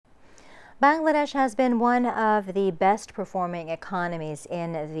Bangladesh has been one of the best performing economies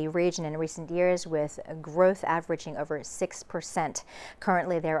in the region in recent years, with growth averaging over 6%.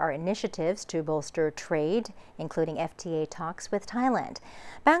 Currently, there are initiatives to bolster trade, including FTA talks with Thailand.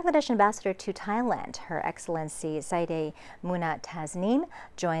 Bangladesh Ambassador to Thailand, Her Excellency Saida Muna Tasneem,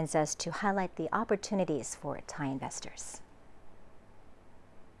 joins us to highlight the opportunities for Thai investors.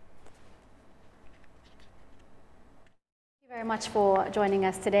 Very much for joining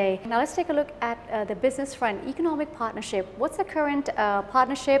us today. Now let's take a look at the business front, economic partnership. What's the current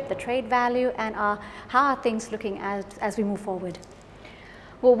partnership, the trade value, and how are things looking as we move forward?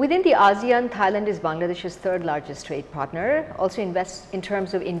 Well, within the ASEAN, Thailand is Bangladesh's third largest trade partner. Also, in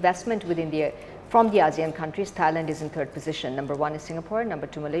terms of investment from the ASEAN countries, Thailand is in third position. Number 1 is Singapore, number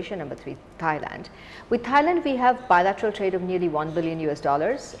 2 Malaysia, number 3 Thailand. With Thailand, we have bilateral trade of nearly $1 billion,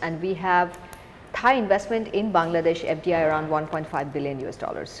 and we have Thai investment in Bangladesh FDI around $1.5 billion.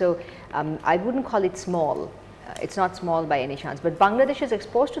 So I wouldn't call it small. It's not small by any chance, but Bangladesh's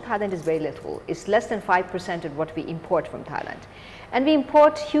exports to Thailand is very little. It's less than 5% of what we import from Thailand. And we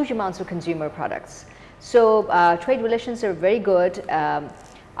import huge amounts of consumer products. So trade relations are very good.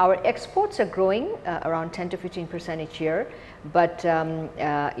 Our exports are growing around 10 to 15% each year, but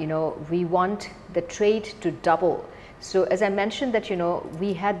we want the trade to double. So as I mentioned that,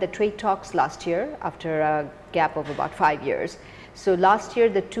 we had the trade talks last year after a gap of about 5 years. So last year,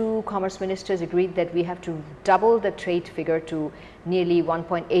 the two commerce ministers agreed that we have to double the trade figure to nearly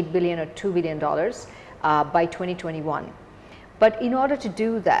 $1.8 billion or $2 billion by 2021. But in order to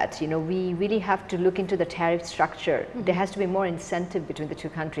do that, we really have to look into the tariff structure. There has to be more incentive between the two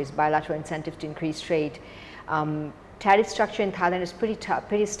countries, bilateral incentives to increase trade. Tariff structure in Thailand is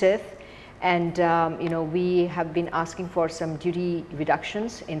pretty stiff. And we have been asking for some duty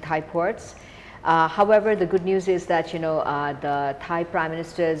reductions in Thai ports. However, the good news is that the Thai prime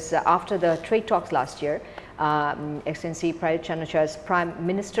ministers, after the trade talks last year, Excellency Prayut Chan-o-cha's Prime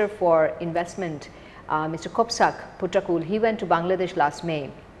Minister for Investment, Mr. Kopsak Puttakul, he went to Bangladesh last May,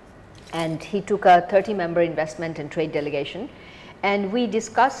 and he took a 30-member investment and trade delegation, and we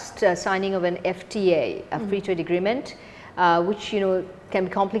discussed signing of an FTA, a free trade agreement, which can be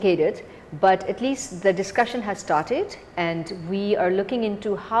complicated. But at least the discussion has started, and we are looking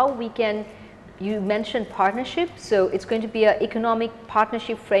into how we can, you mentioned partnership, so it's going to be an economic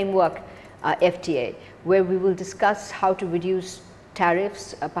partnership framework FTA, where we will discuss how to reduce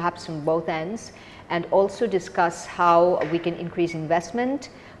tariffs perhaps from both ends, and also discuss how we can increase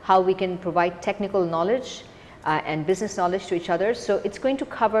investment, how we can provide technical knowledge and business knowledge to each other. So it's going to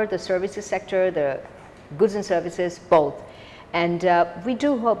cover the services sector, the goods and services, both. And we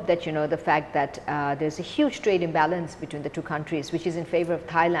do hope that the fact that there's a huge trade imbalance between the two countries, which is in favor of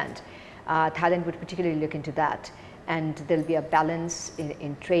Thailand. Thailand would particularly look into that, and there'll be a balance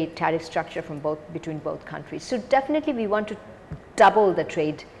in trade tariff structure between both countries. So definitely we want to double the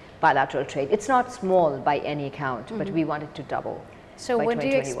trade, bilateral trade. It's not small by any account, but we want it to double. So when do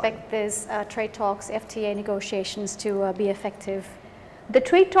you expect these trade talks, FTA negotiations to be effective? The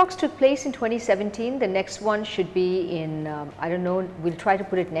trade talks took place in 2017. The next one should be in, I don't know, we'll try to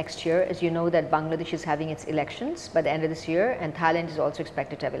put it next year. As you know, that Bangladesh is having its elections by the end of this year, and Thailand is also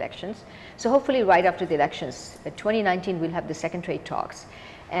expected to have elections. So hopefully right after the elections, 2019, we'll have the second trade talks.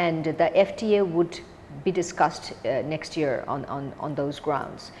 And the FTA would be discussed next year on those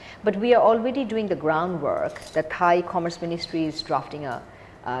grounds. But we are already doing the groundwork. The Thai Commerce Ministry is drafting a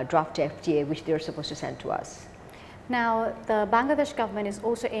draft FTA, which they're supposed to send to us. Now, the Bangladesh government is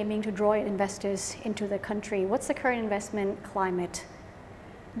also aiming to draw investors into the country. What's the current investment climate?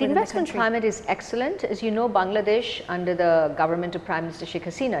 The investment climate is excellent. As you know, Bangladesh, under the government of Prime Minister Sheikh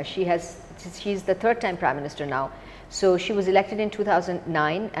Hasina, she's the third time Prime Minister now. So she was elected in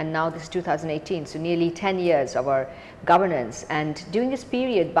 2009, and now this is 2018, so nearly 10 years of our governance. And during this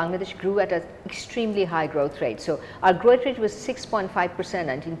period, Bangladesh grew at an extremely high growth rate. So our growth rate was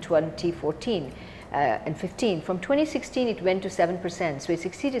 6.5% in 2014. And 15. From 2016, it went to 7%, so it's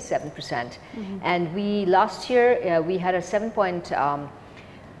exceeded 7%. And last year, we had a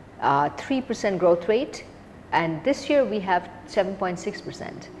 7.3% growth rate, and this year we have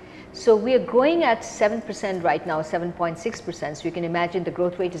 7.6%. So we are growing at 7% right now, 7.6%, so you can imagine the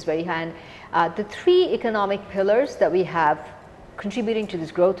growth rate is very high. And the three economic pillars that we have contributing to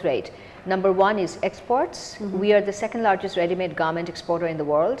this growth rate, number 1 is exports. We are the second largest ready-made garment exporter in the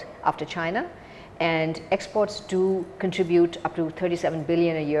world after China. And exports do contribute up to 37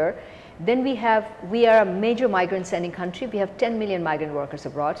 billion a year. Then we are a major migrant sending country. We have 10 million migrant workers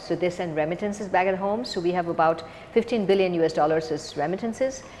abroad, so they send remittances back at home. So we have about $15 billion as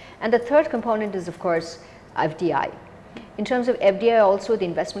remittances. And the third component is, of course, FDI. In terms of FDI also, the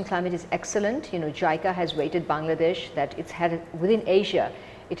investment climate is excellent. You know, JICA has rated Bangladesh that it's had, within Asia,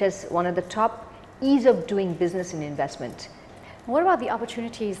 it has one of the top ease of doing business and investment. What about the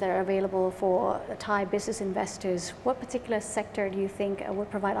opportunities that are available for Thai business investors? What particular sector do you think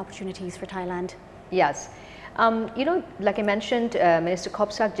would provide opportunities for Thailand? Yes. You know, like I mentioned, Minister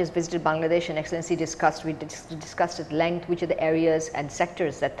Khopsak just visited Bangladesh and Excellency we discussed at length which are the areas and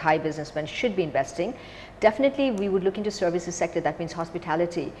sectors that Thai businessmen should be investing. Definitely we would look into services sector, that means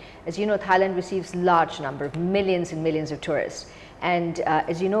hospitality. As you know, Thailand receives large number of millions and millions of tourists. And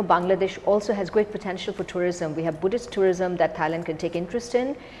as you know, Bangladesh also has great potential for tourism. We have Buddhist tourism that Thailand can take interest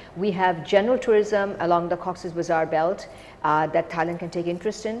in. We have general tourism along the Cox's Bazar belt that Thailand can take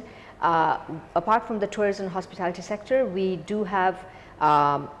interest in. Apart from the tourism and hospitality sector, we do have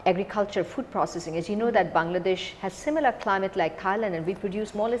agriculture, food processing. As you know that Bangladesh has similar climate like Thailand, and we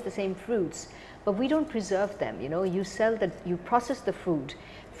produce more or less the same fruits, but we don't preserve them. You know, you process the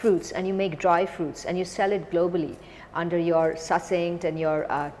fruits and you make dry fruits and you sell it globally under your succinct and your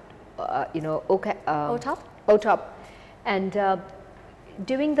OTOP. And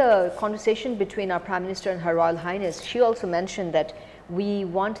during the conversation between our Prime Minister and Her Royal Highness, she also mentioned that we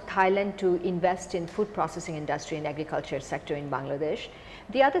want Thailand to invest in food processing industry and agriculture sector in Bangladesh.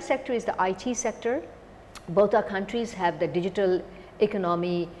 The other sector is the IT sector. Both our countries have the digital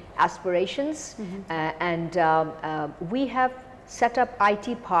economy aspirations, and we have set up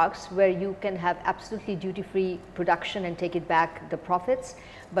IT parks where you can have absolutely duty-free production and take it back the profits,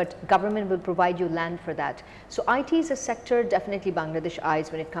 but government will provide you land for that. So IT is a sector definitely Bangladesh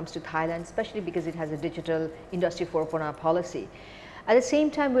eyes when it comes to Thailand, especially because it has a digital industry 4.0 policy. At the same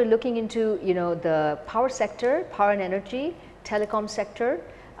time, we're looking into, you know, the power sector, power and energy, telecom sector.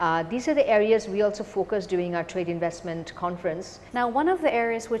 These are the areas we also focus during our trade investment conference. Now, one of the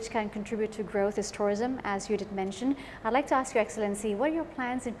areas which can contribute to growth is tourism, as you did mention. I'd like to ask Your Excellency, what are your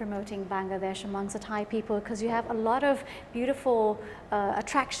plans in promoting Bangladesh amongst the Thai people? Because you have a lot of beautiful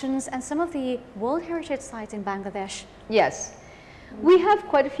attractions and some of the World Heritage sites in Bangladesh. Yes. We have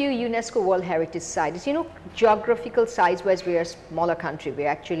quite a few UNESCO World Heritage sites. You know, geographical size-wise, we are a smaller country. We're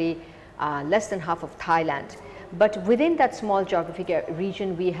actually less than half of Thailand. But within that small geographic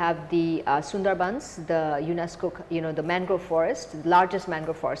region, we have the Sundarbans, the UNESCO, you know, the mangrove forest, the largest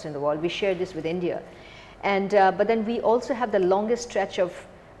mangrove forest in the world. We share this with India. And, but then we also have the longest stretch of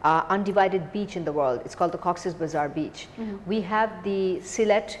undivided beach in the world. It's called the Cox's Bazar Beach. We have the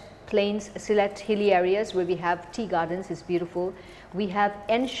Sylhet plains, Sylhet hilly areas where we have tea gardens, it's beautiful. We have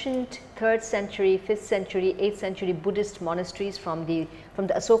ancient 3rd century, 5th century, 8th century Buddhist monasteries from the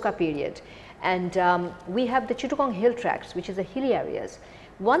Asoka period. And we have the Chittagong hill tracts, which is the hilly areas.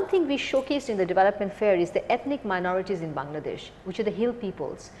 One thing we showcased in the development fair is the ethnic minorities in Bangladesh, which are the hill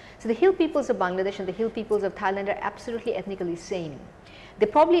peoples. So the hill peoples of Bangladesh and the hill peoples of Thailand are absolutely ethnically same. They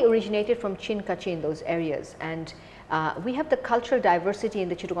probably originated from Chin Kachin, those areas. And we have the cultural diversity in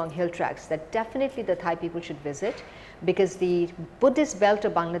the Chittagong hill tracts that definitely the Thai people should visit, because the Buddhist belt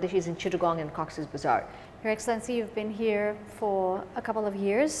of Bangladesh is in Chittagong and Cox's Bazar. Your Excellency, you've been here for a couple of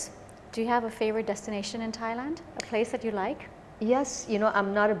years. Do you have a favorite destination in Thailand, a place that you like? Yes, you know,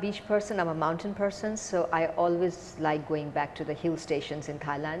 I'm not a beach person, I'm a mountain person, so I always like going back to the hill stations in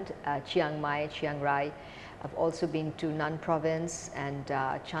Thailand, Chiang Mai, Chiang Rai. I've also been to Nan province and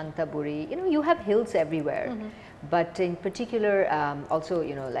Chantaburi. You know, you have hills everywhere, but in particular, also,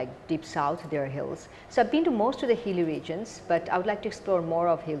 you know, like deep south, there are hills. So I've been to most of the hilly regions, but I would like to explore more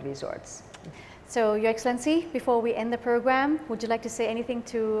of hill resorts. So, Your Excellency, before we end the program, would you like to say anything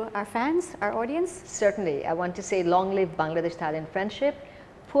to our fans, our audience? Certainly. I want to say long live Bangladesh-Thailand friendship.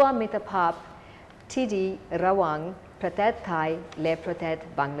 Phua Mitapap, Tidi Rawang, Pratet Thai, Le Pratet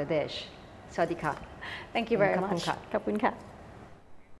Bangladesh. Sawadee ka. Thank you very much. Khap khun ka.